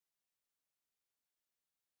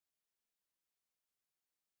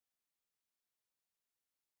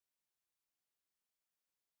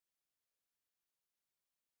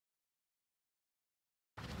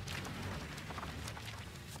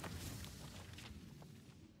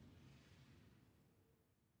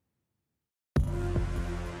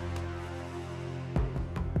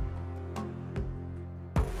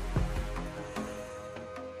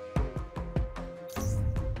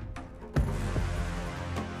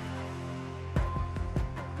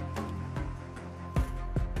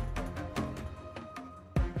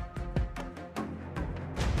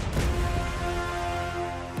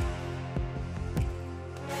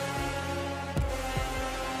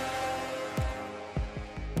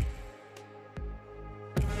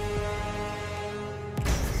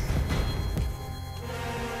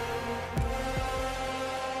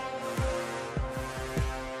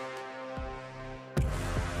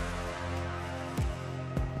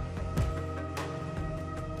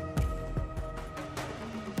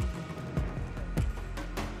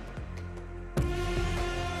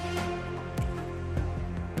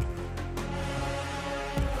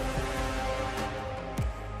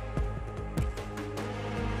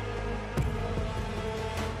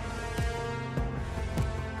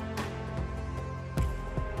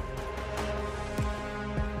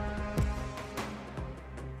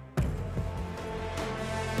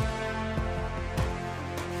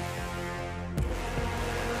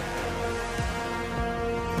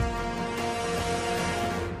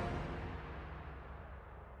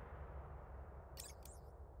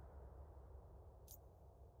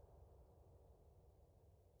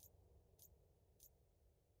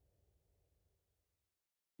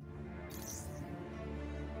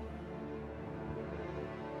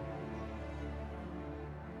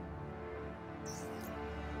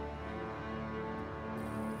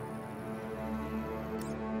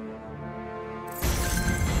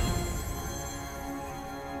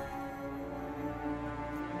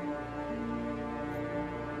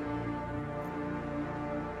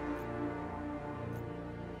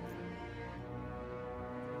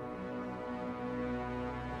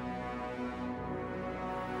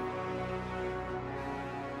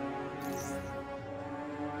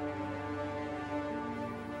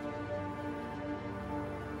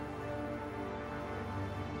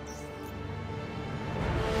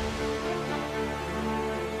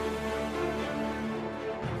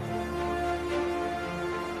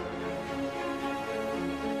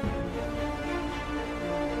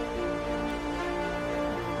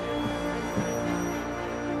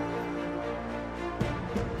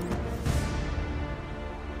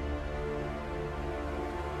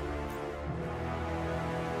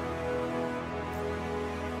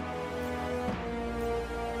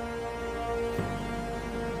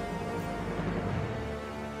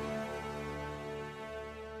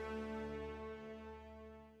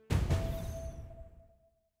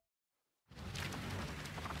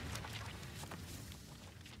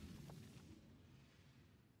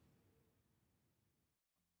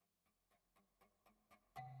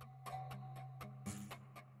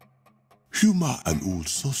Humor an old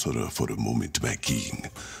sorcerer for a moment, my king.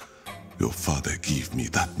 Your father gave me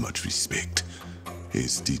that much respect,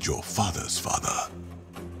 as did your father's father.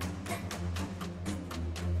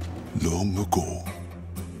 Long ago,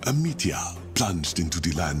 a meteor plunged into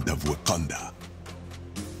the land of Wakanda.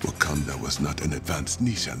 Wakanda was not an advanced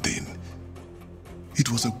nation then.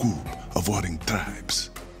 It was a group of warring tribes.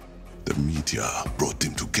 The meteor brought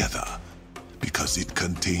them together because it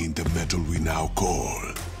contained the metal we now call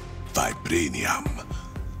vibranium.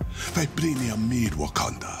 Vibranium made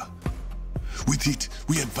Wakanda. With it,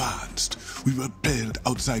 we advanced. We repelled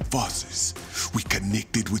outside forces. We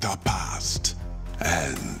connected with our past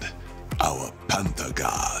and our Panther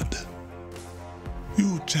God.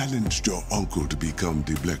 You challenged your uncle to become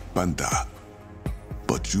the Black Panther,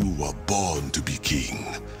 but you were born to be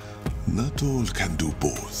king. Not all can do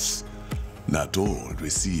both. Not all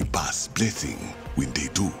receive past blessing when they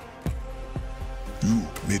do. You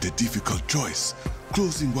made a difficult choice,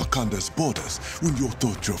 closing Wakanda's borders when you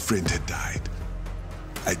thought your friend had died.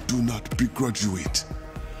 I do not begrudge you it,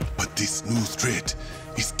 but this new threat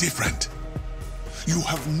is different. You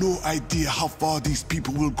have no idea how far these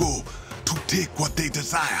people will go to take what they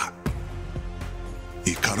desire.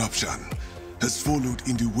 A corruption has followed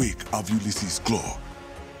in the wake of Ulysses' Claw,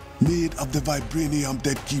 made of the vibranium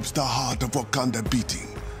that keeps the heart of Wakanda beating.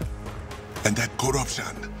 And that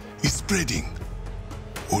corruption is spreading.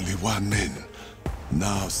 Only one man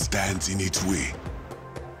now stands in its way.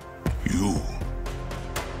 You.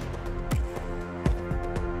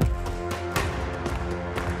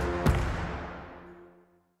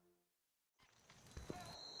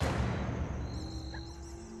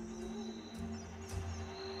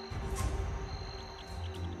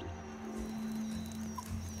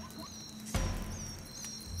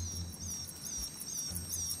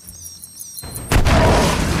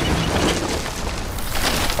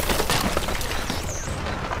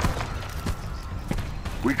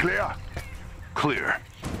 We clear? Clear.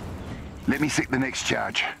 Let me seek the next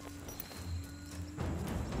charge.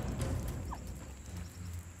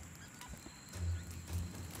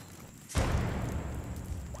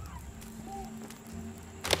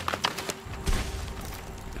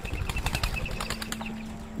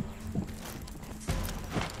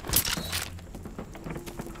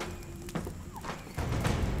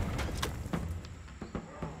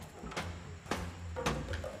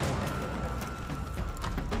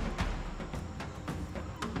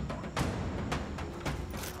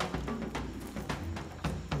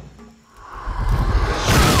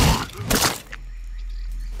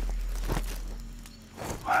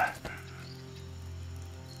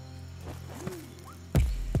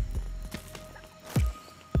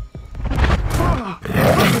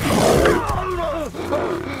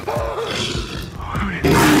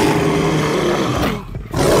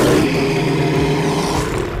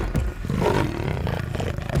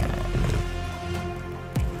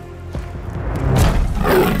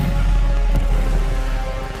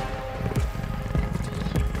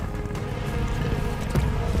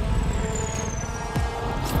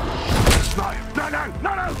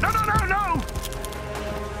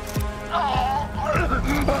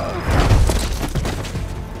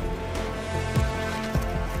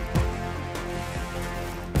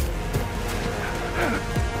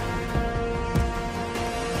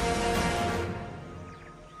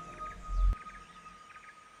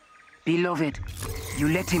 Beloved, you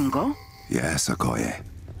let him go? Yes, Okoye.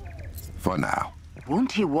 For now.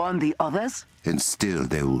 Won't he warn the others? And still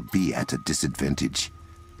they will be at a disadvantage.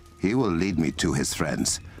 He will lead me to his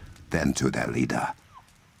friends, then to their leader,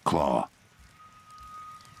 Claw.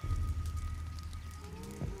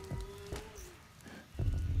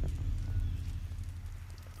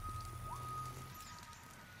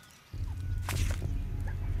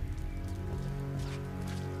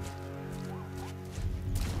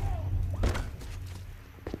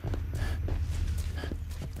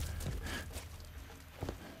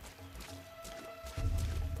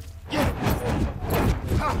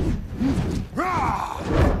 Rah!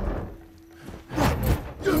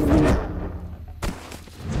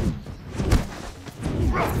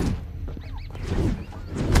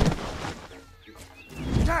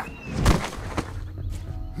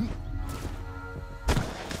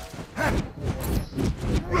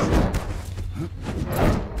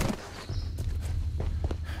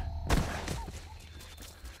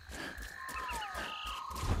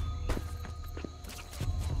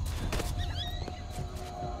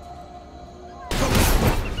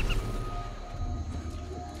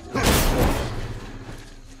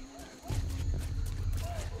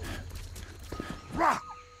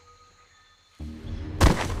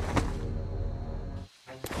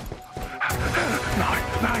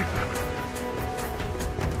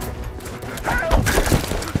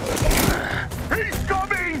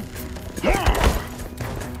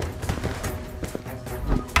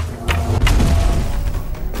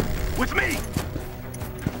 With me!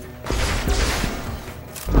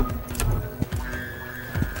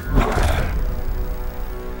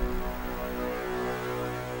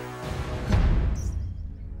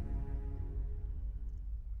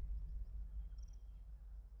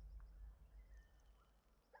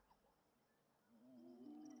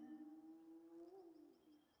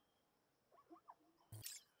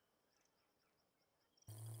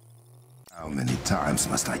 How many times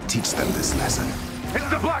must I teach them this lesson? It's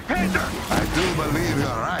the Black Panther! I do believe you're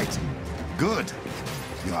right. Good.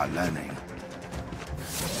 You are learning.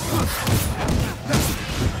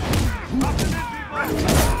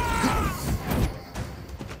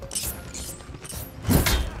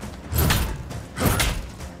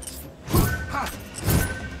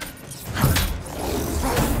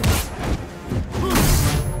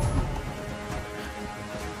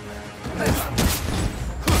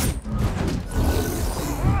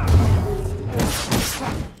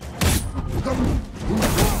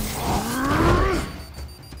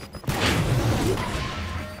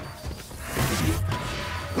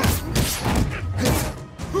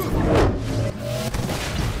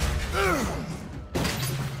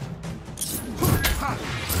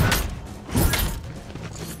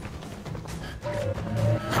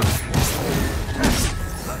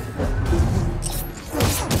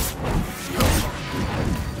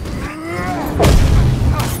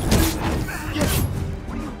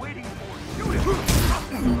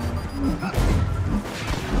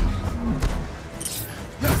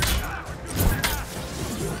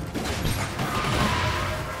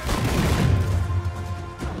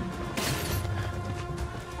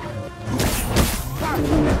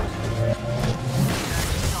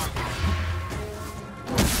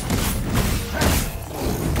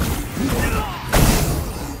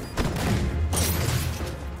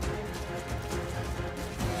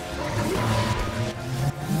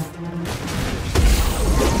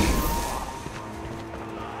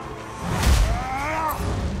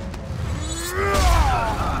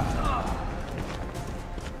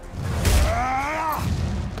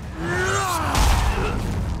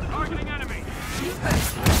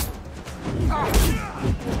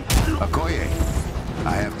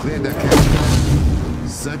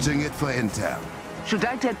 Searching it for intel. Should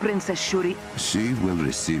I tell Princess Shuri? She will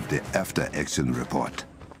receive the after-action report.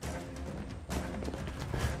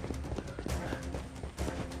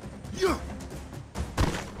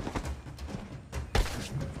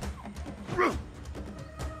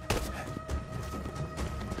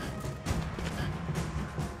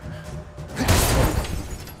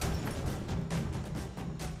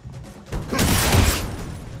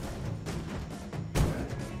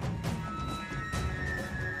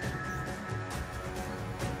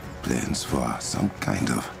 Plans for some kind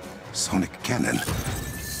of sonic cannon.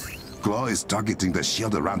 Claw is targeting the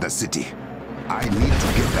shield around the city. I need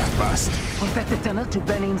to get that first. Was that the tunnel to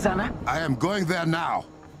Benin Zana? I am going there now.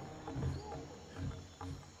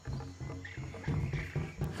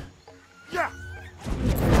 Yeah.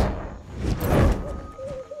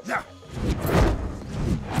 Yeah.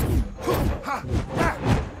 Ha. Ha.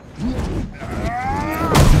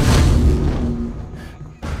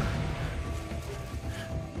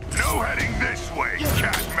 No heading this way,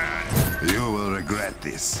 Catman! You will regret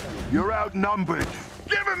this. You're outnumbered.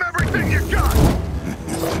 Give him everything you got!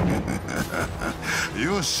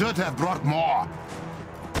 You should have brought more.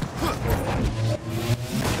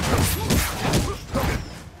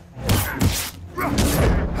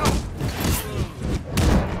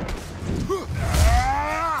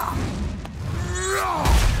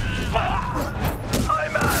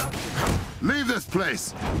 I'm out! Leave this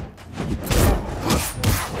place.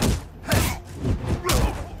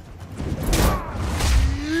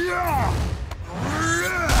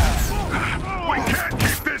 We can't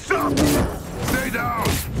keep this up! Stay down.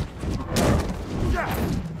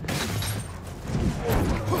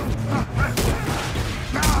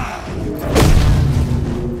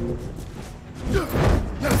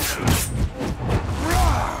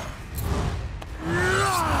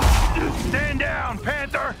 Stand down,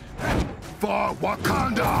 Panther! For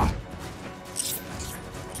Wakanda.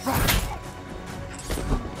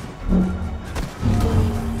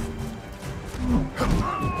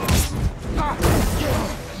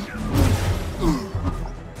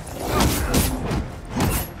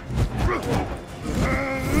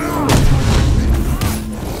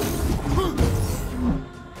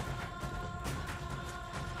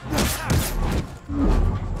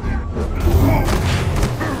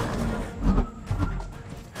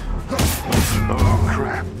 Oh,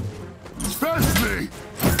 crap.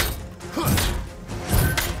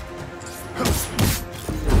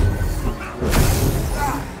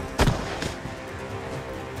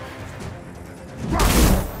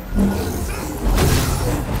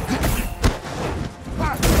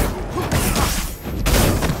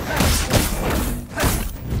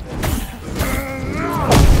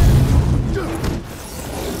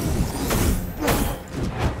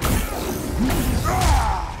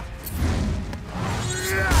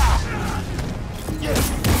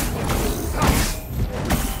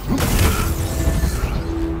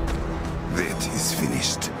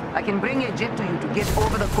 finished. I can bring a jet to you to get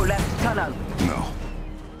over the collapsed tunnel. No.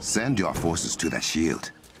 Send your forces to the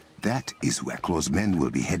shield. That is where close men will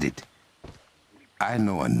be headed. I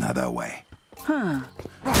know another way. A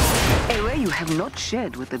way you have not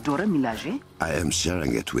shared with the Dora Milaje? I am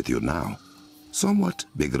sharing it with you now. Somewhat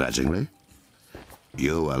begrudgingly.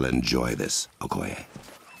 You will enjoy this, Okoye.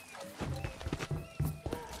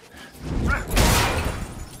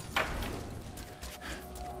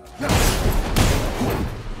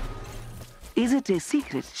 Is it a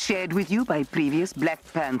secret shared with you by previous Black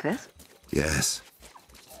Panthers? Yes,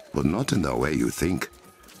 but not in the way you think.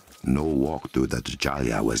 No walk through the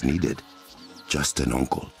Jalia was needed. Just an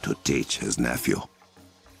uncle to teach his nephew.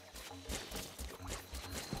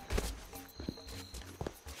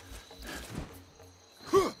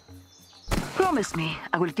 Promise me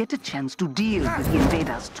I will get a chance to deal with the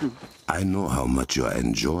invaders too. I know how much you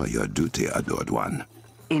enjoy your duty, adored one.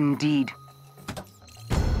 Indeed.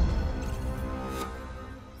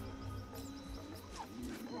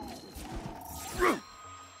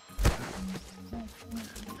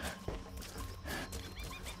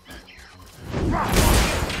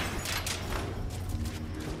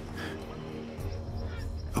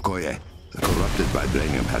 Okoye, the corrupted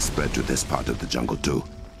vibranium has spread to this part of the jungle too.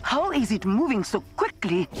 How is it moving so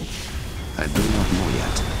quickly? I do not know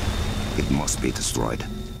yet. It must be destroyed.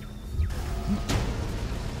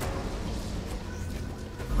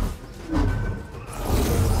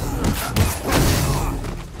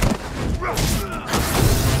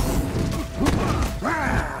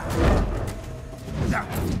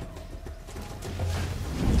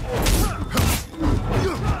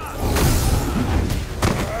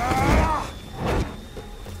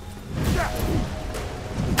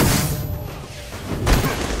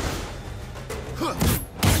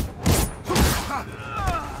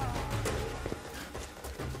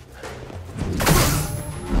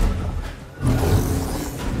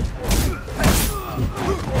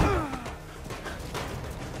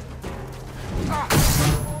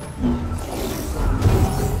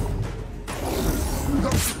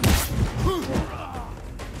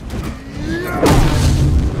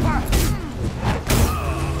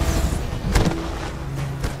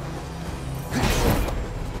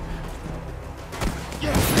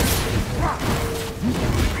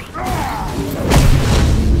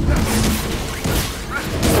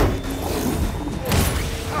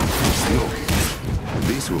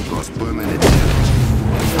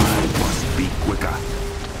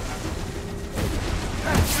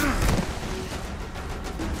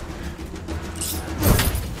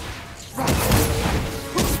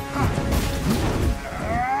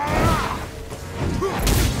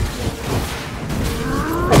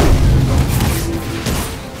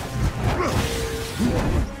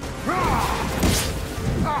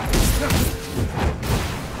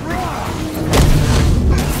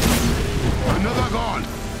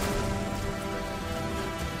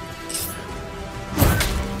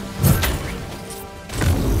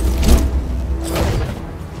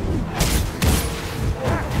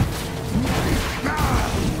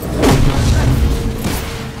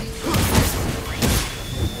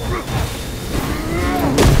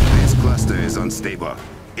 Unstable.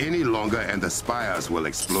 Any longer and the spires will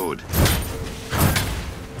explode.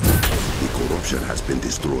 The corruption has been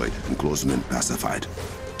destroyed and close men pacified.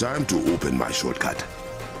 Time to open my shortcut.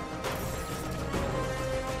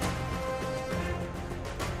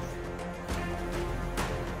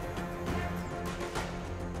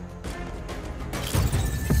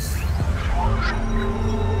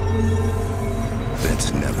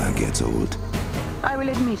 That never gets old. I will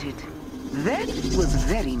admit it. That was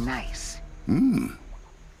very nice.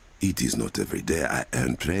 It is not every day I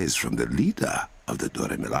earn praise from the leader of the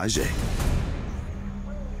Dora Milaje.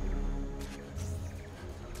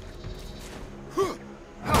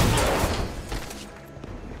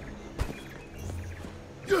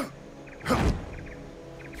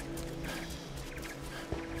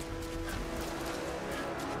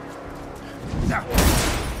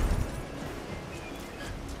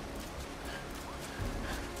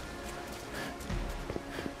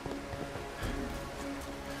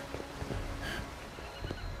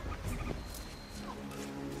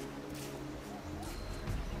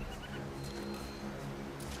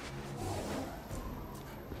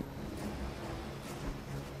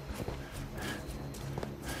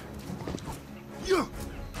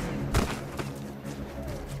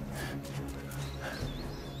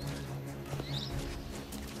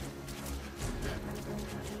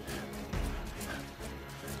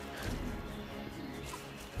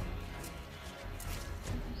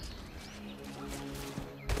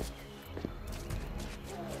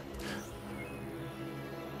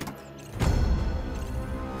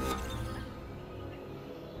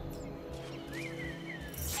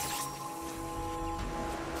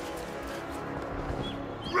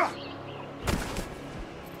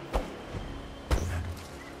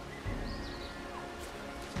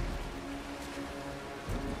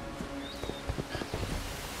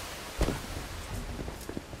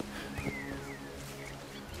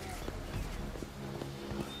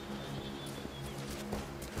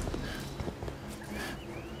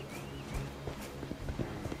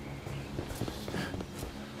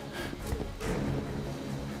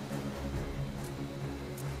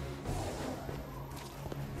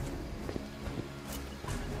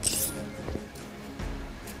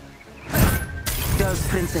 Does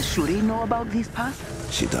Princess Shuri know about these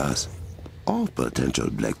paths? She does. All potential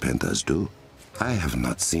Black Panthers do. I have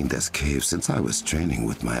not seen this cave since I was training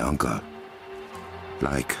with my uncle.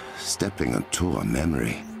 Like stepping into a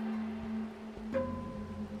memory.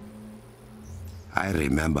 I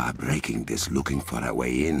remember breaking this looking for a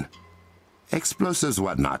way in. Explosives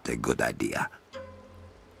were not a good idea.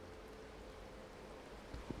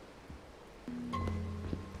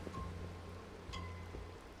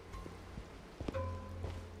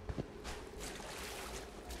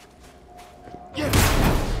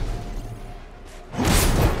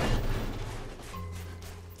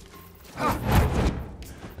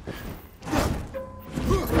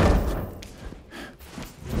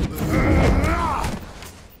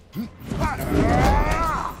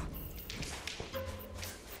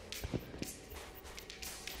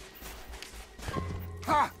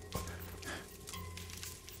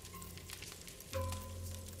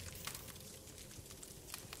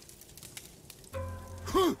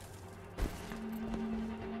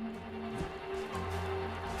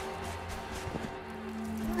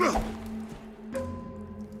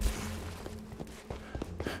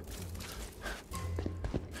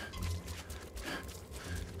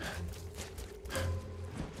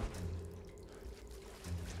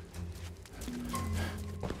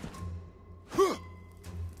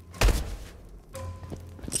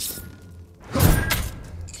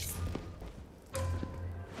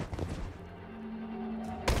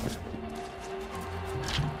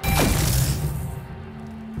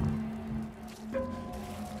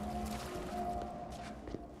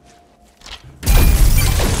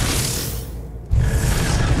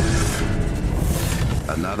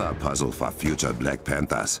 Another puzzle for future Black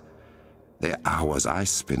Panthers. The hours I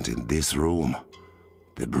spent in this room.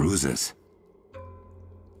 The bruises.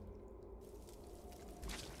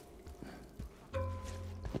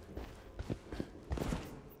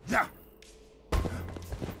 Yeah.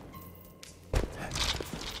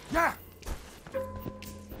 Yeah.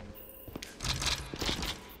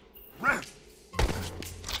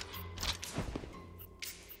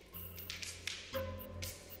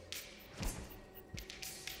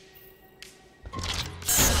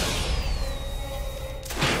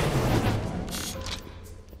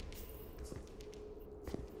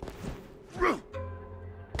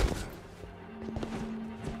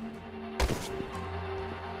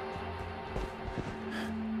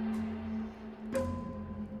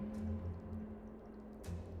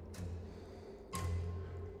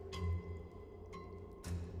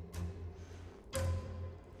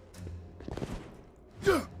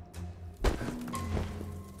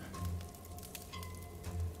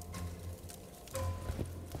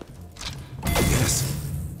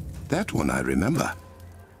 That one I remember.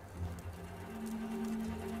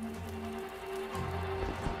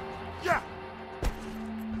 Yeah.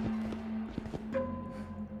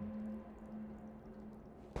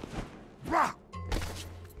 Rah.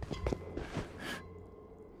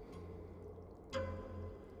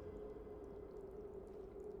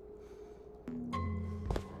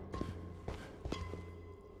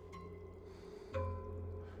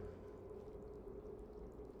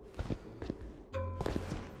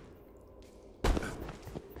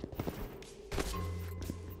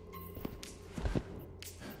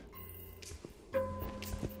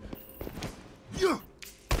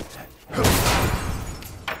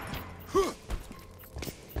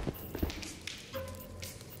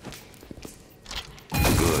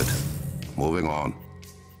 Moving on.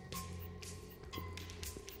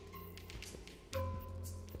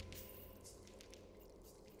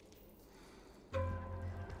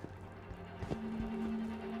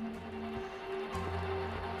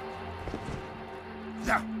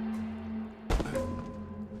 Yeah.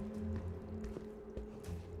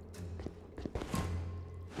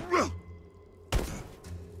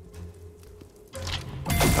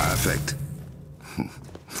 Perfect.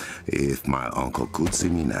 If my uncle could see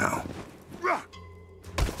me now.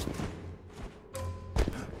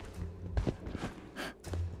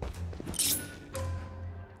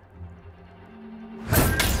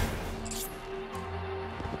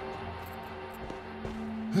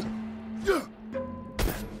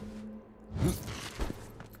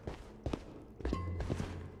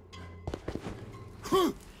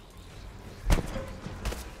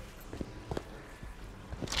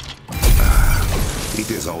 It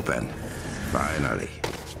is open. Finally.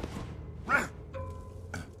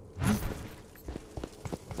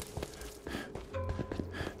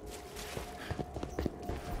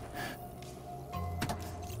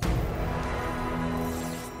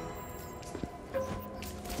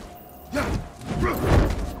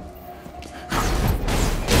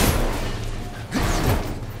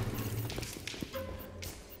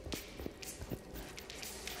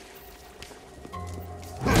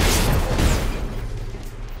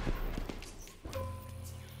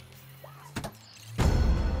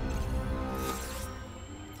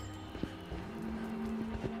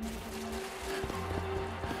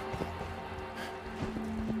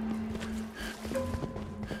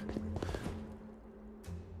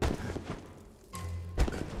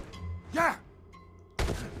 Yeah!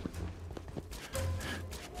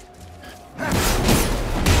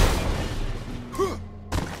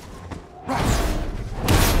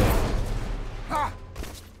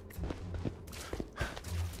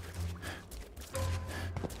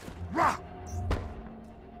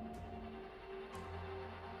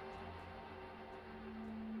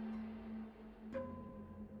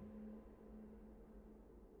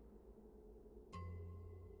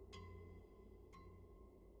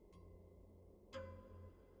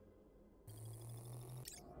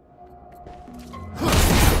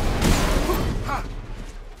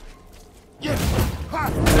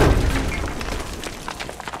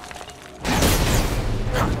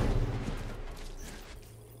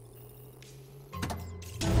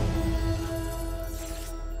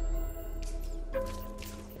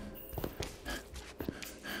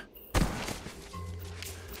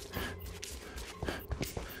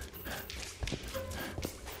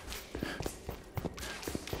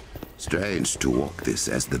 Strange to walk this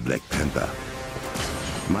as the Black Panther.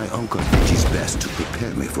 My uncle did his best to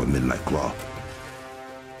prepare me for Midnight Claw.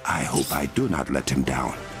 I hope I do not let him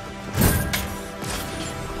down.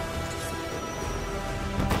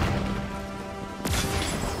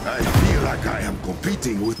 I feel like I am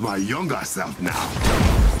competing with my younger self now.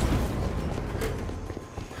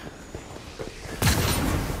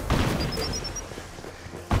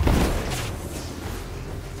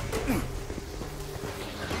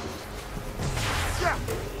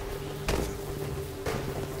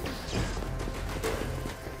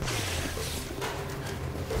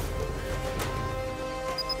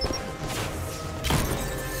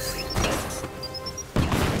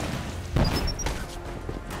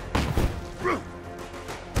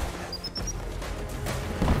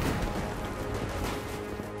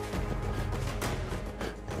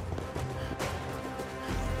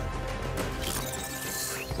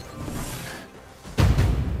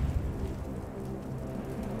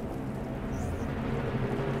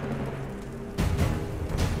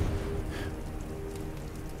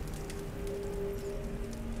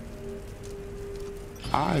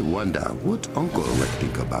 I wonder what Uncle would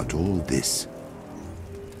think about all this.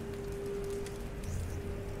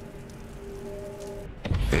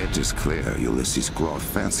 It is clear Ulysses Claw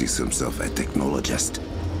fancies himself a technologist,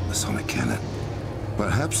 a sonic cannon.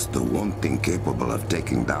 Perhaps the one thing capable of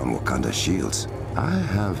taking down Wakanda shields. I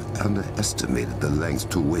have underestimated the lengths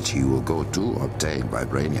to which he will go to obtain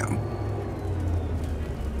vibranium.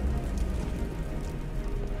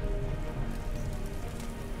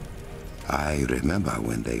 I remember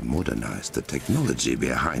when they modernized the technology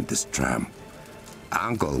behind this tram.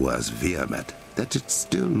 Uncle was vehement that it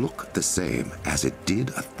still looked the same as it did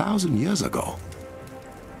 1,000 years ago.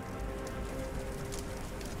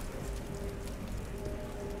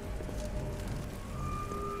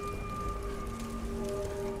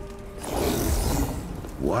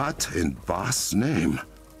 What in Boss' name?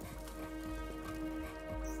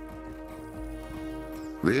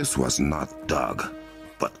 This was not dug,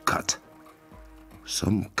 but cut.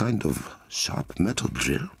 Some kind of sharp metal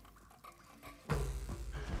drill?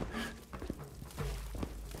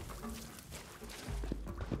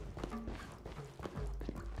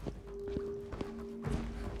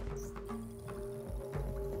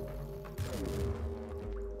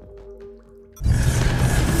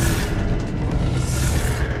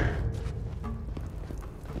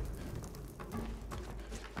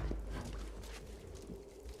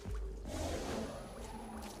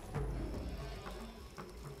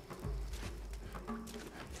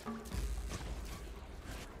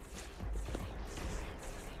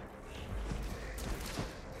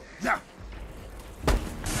 Yeah!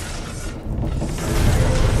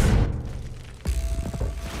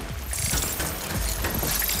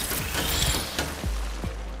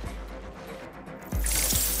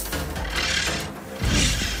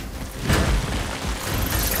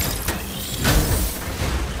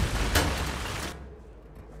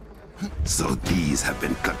 So these have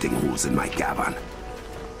been cutting holes in my cavern.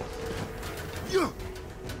 Yeah!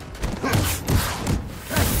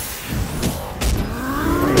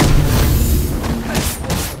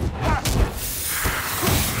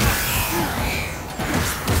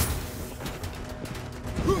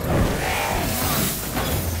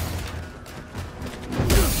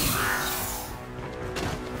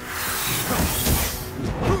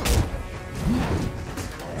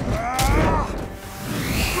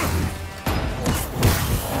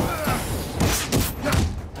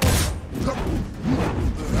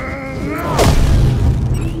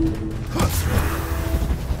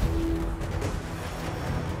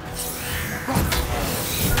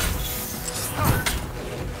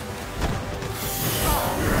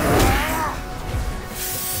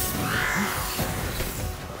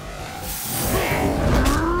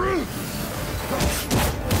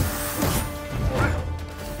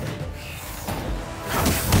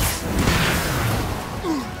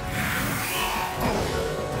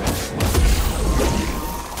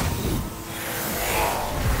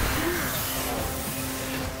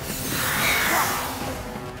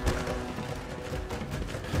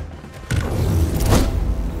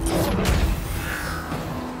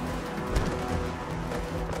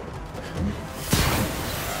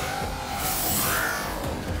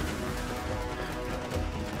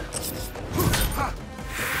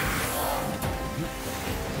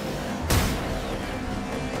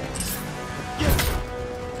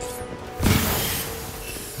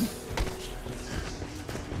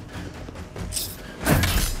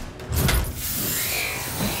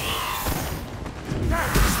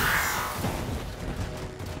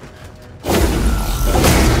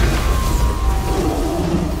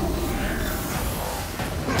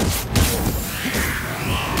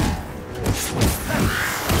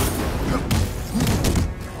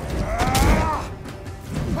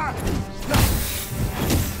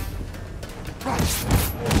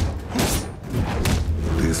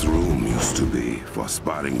 This room used to be for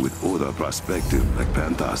sparring with other prospective Black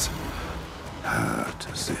Panthers.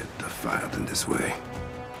 To see it defiled in this way.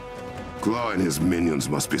 Claw and his minions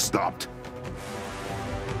must be stopped.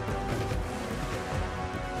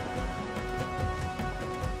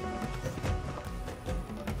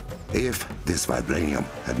 If this vibranium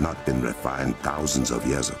had not been refined thousands of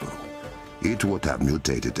years ago, it would have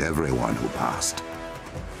mutated everyone who passed.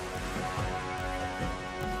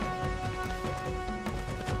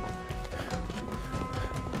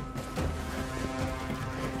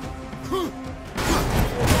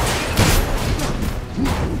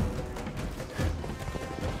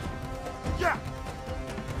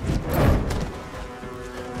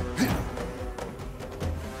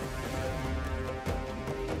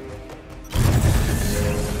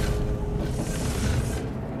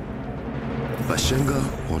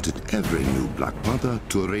 Bashenga wanted every new Black Panther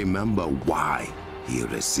to remember why he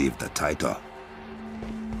received the title.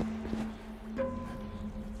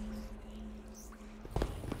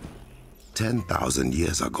 "10,000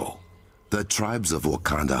 years ago, the tribes of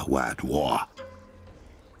Wakanda were at war.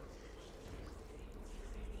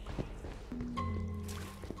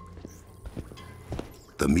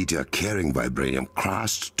 The meteor carrying vibranium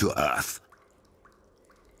crashed to Earth.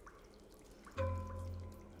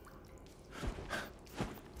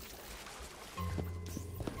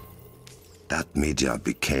 That meteor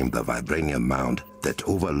became the vibranium mound that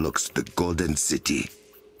overlooks the Golden City.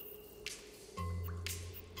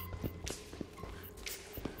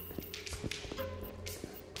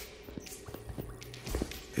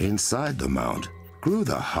 Inside the mound grew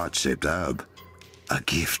the heart-shaped herb, a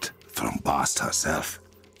gift from Bast herself.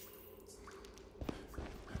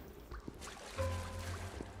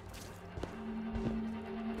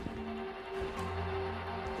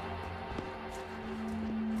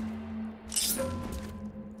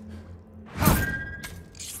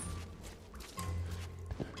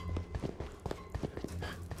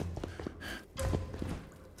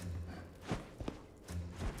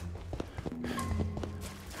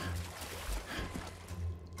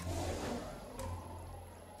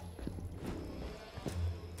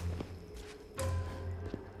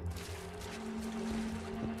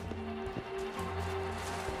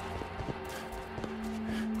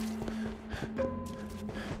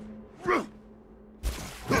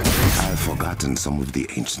 I've forgotten some of the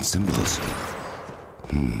ancient symbols.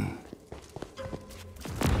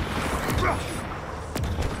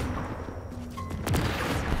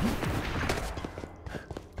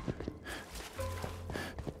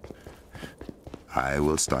 I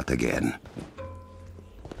will start again.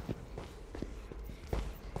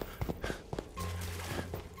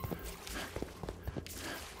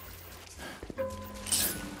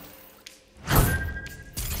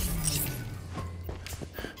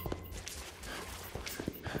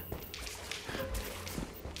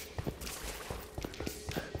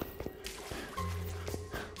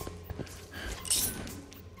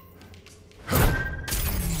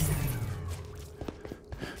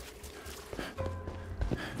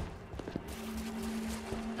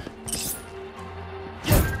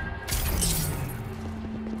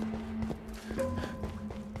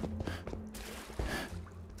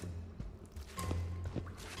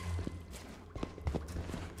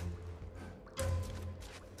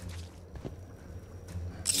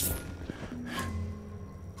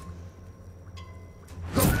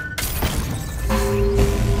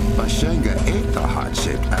 Bashenga ate the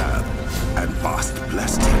heart-shaped herb, and Bast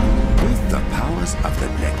blessed him with the powers of the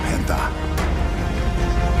Black Panther.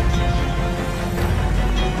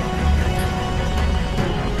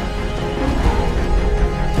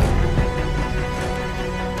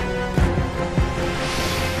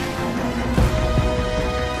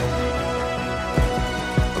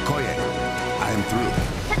 Okoye, I am through.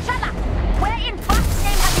 T'Challa, where in God's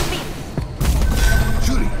name have you been?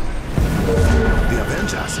 Shuri, the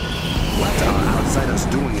Avengers. What are outsiders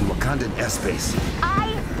doing in Wakandan airspace?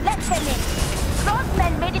 I let them in. Those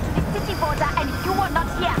men made it to the city border and you were not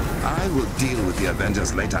here. I will deal with the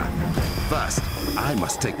Avengers later. First, I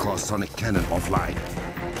must take Claw's sonic cannon offline.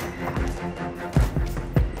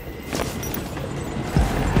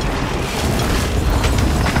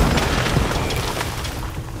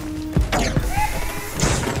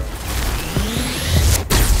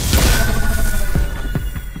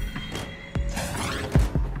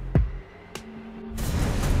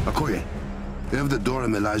 Okoye, have the Dora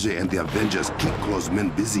Milaje and the Avengers keep Claw's men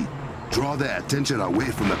busy. Draw their attention away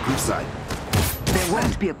from the cliffside. There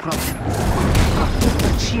won't be a problem. After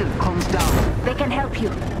the shield comes down, They can help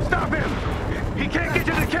you. Stop him! He can't get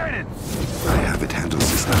to the cannon! I have it handled,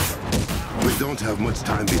 sister. We don't have much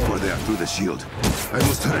time before they are through the shield. I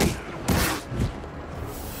must hurry.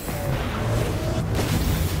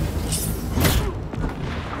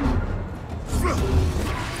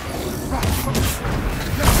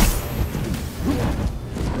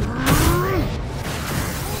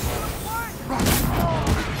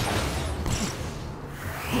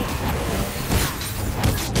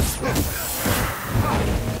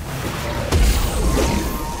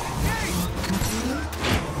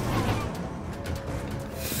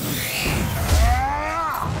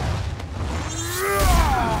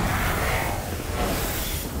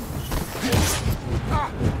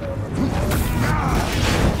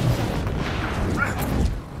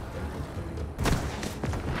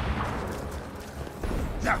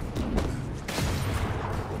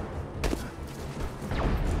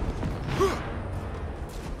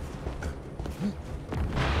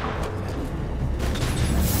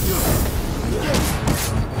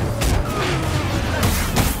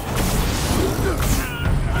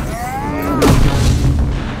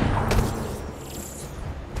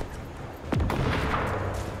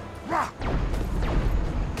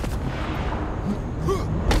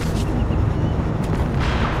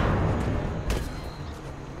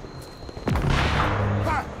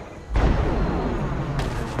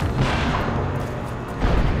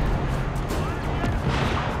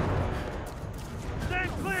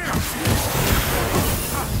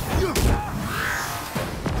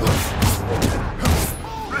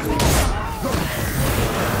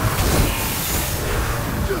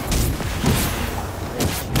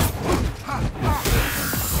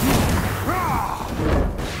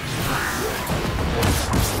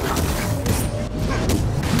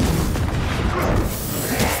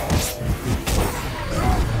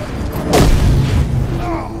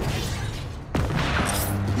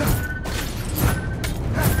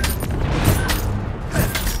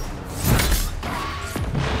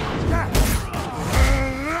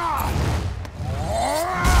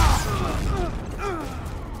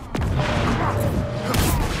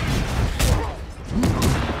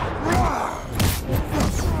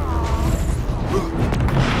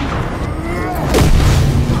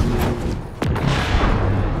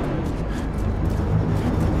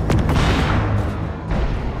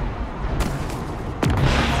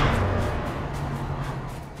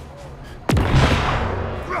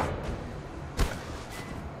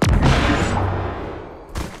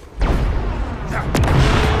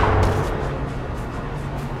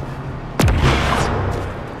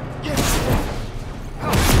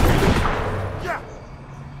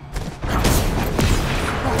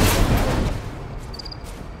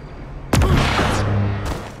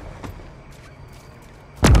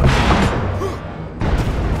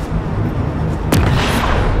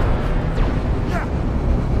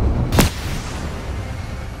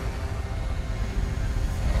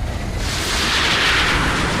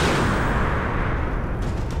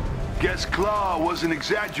 Guess Claw wasn't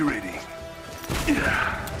exaggerating.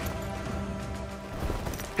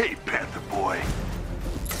 Hey, Panther boy.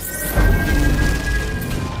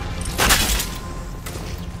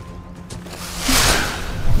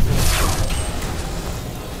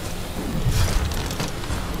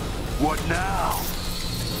 What now?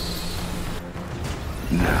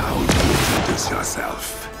 Now you introduce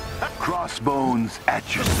yourself. Crossbones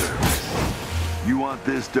at your service. You want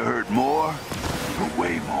this to hurt more? Or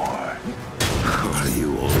way more? Are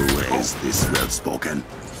you always this well-spoken?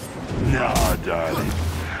 No, darling.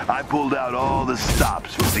 I pulled out all the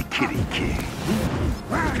stops for the Kitty King.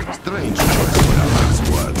 Strange choice for our last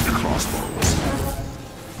word, Crossbones.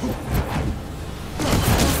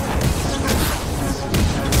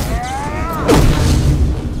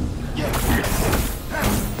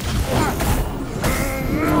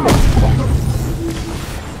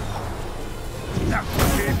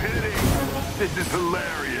 Keep hitting. This is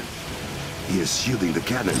hilarious. He is shielding the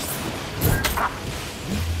cannon.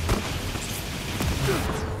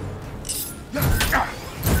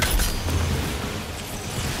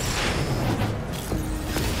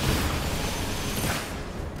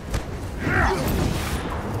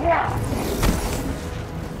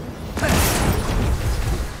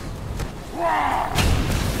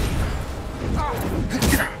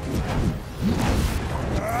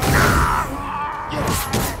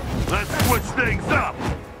 Let's switch things up.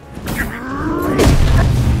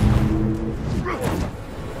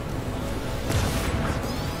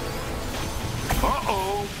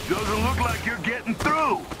 Uh-oh, doesn't look like you're getting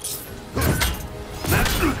through.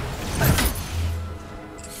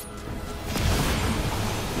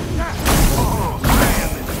 Oh, man,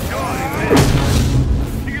 it's Johnny, man.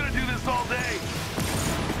 You gonna do this all day?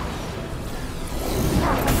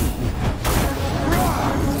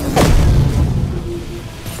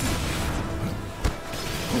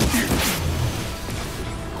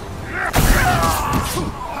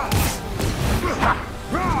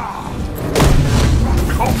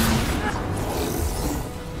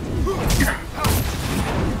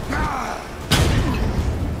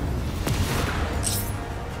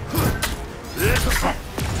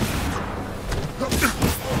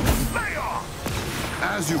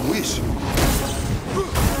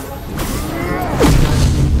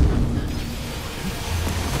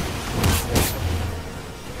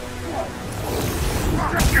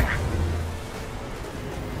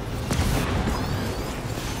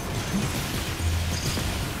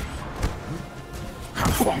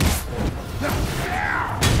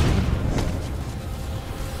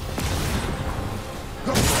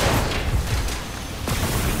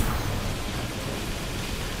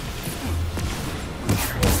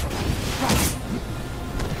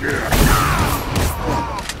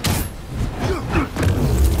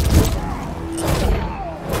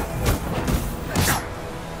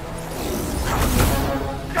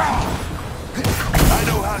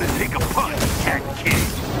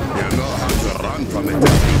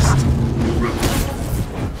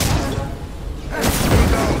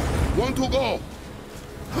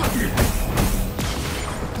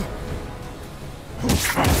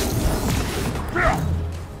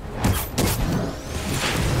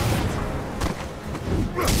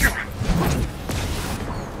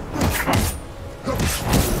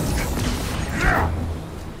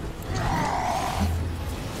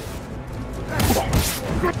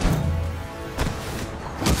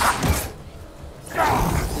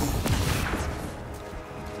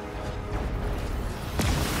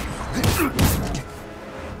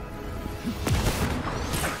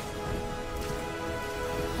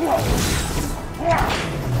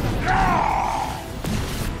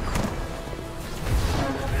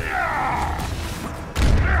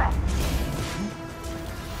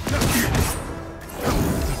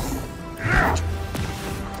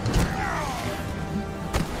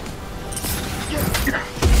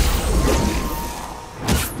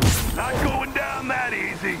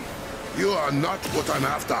 he? You are not what I'm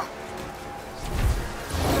after.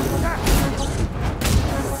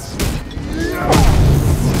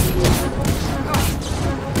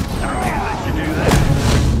 I can't let you do that.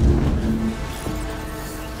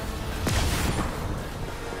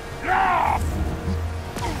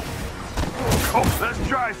 Oh, let's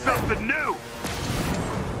try something new.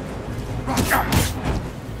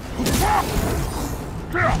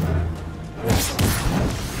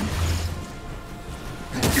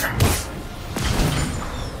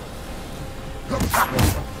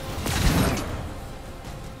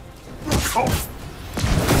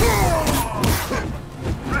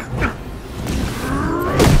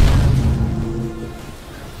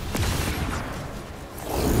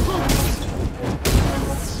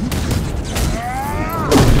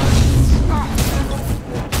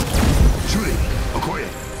 Shuri, Okoye,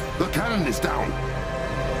 the cannon is down.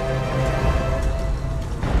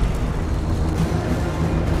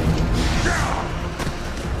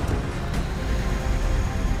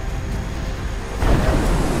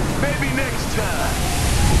 Maybe next time.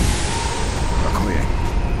 Okoye,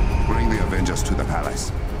 bring the Avengers to the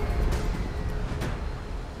palace.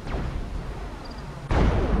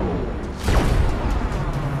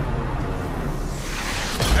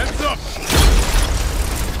 Heads up!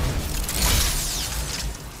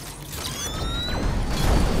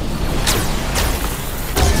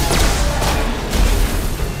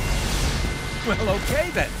 Well,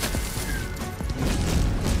 okay then.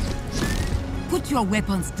 Put your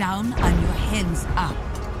weapons down and your hands up.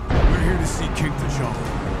 We're here to see King T'Challa.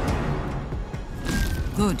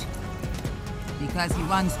 Good. Because he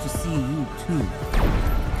wants to see you too.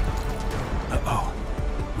 Uh-oh.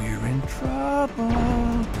 We're in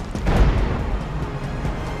trouble.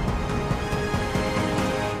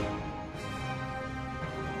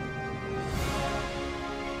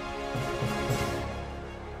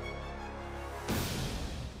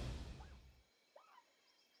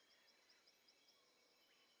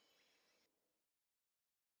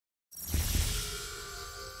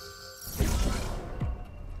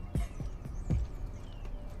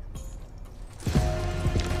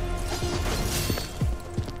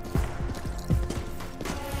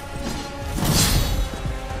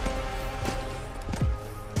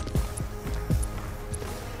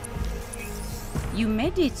 You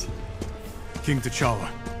made it. King T'Challa,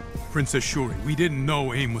 Princess Shuri, we didn't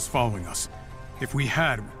know AIM was following us. If we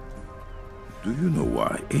had... Do you know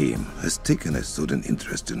why AIM has taken a sudden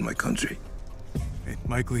interest in my country? It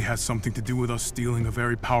likely has something to do with us stealing a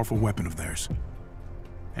very powerful weapon of theirs.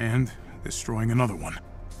 And destroying another one.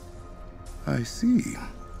 I see.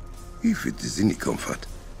 If it is any comfort,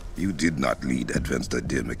 you did not lead advanced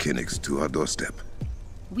idea mechanics to our doorstep.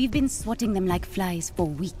 We've been swatting them like flies for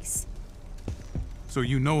weeks. So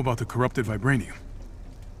you know about the corrupted vibranium?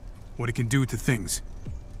 What it can do to things.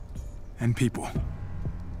 And people.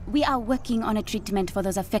 We are working on a treatment for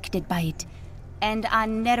those affected by it, and are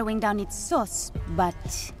narrowing down its source,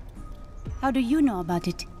 but... How do you know about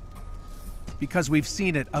it? Because we've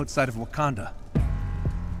seen it outside of Wakanda.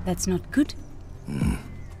 That's not good.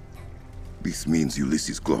 This means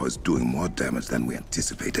Ulysses Claw is doing more damage than we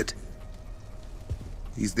anticipated.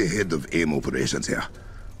 He's the head of AIM operations here.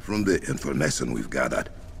 From the information we've gathered,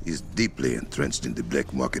 he's deeply entrenched in the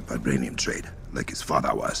black market vibranium trade, like his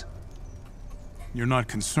father was. You're not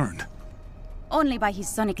concerned? Only by his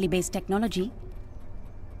sonically based technology.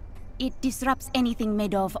 It disrupts anything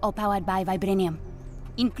made of or powered by vibranium,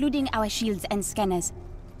 including our shields and scanners.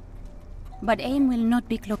 But AIM will not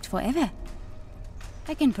be cloaked forever.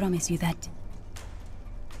 I can promise you that.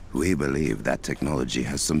 We believe that technology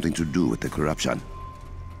has something to do with the corruption.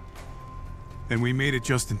 Then we made it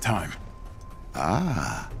just in time.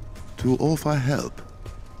 Ah, to offer help.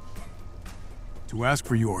 To ask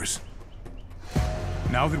for yours.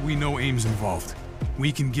 Now that we know AIM's involved,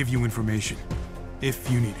 we can give you information, if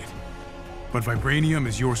you need it. But vibranium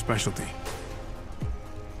is your specialty.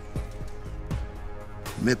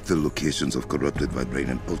 Met the locations of corrupted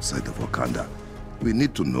vibranium outside of Wakanda. We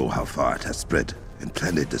need to know how far it has spread and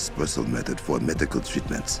plan a dispersal method for medical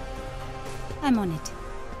treatments. I'm on it.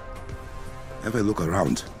 Have a look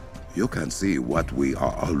around. You can see what we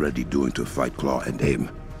are already doing to fight Claw and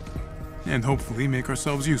AIM. And hopefully make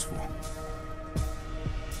ourselves useful.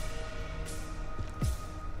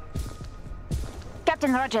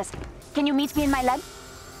 Captain Rogers, can you meet me in my lab?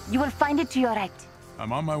 You will find it to your right.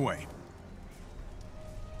 I'm on my way.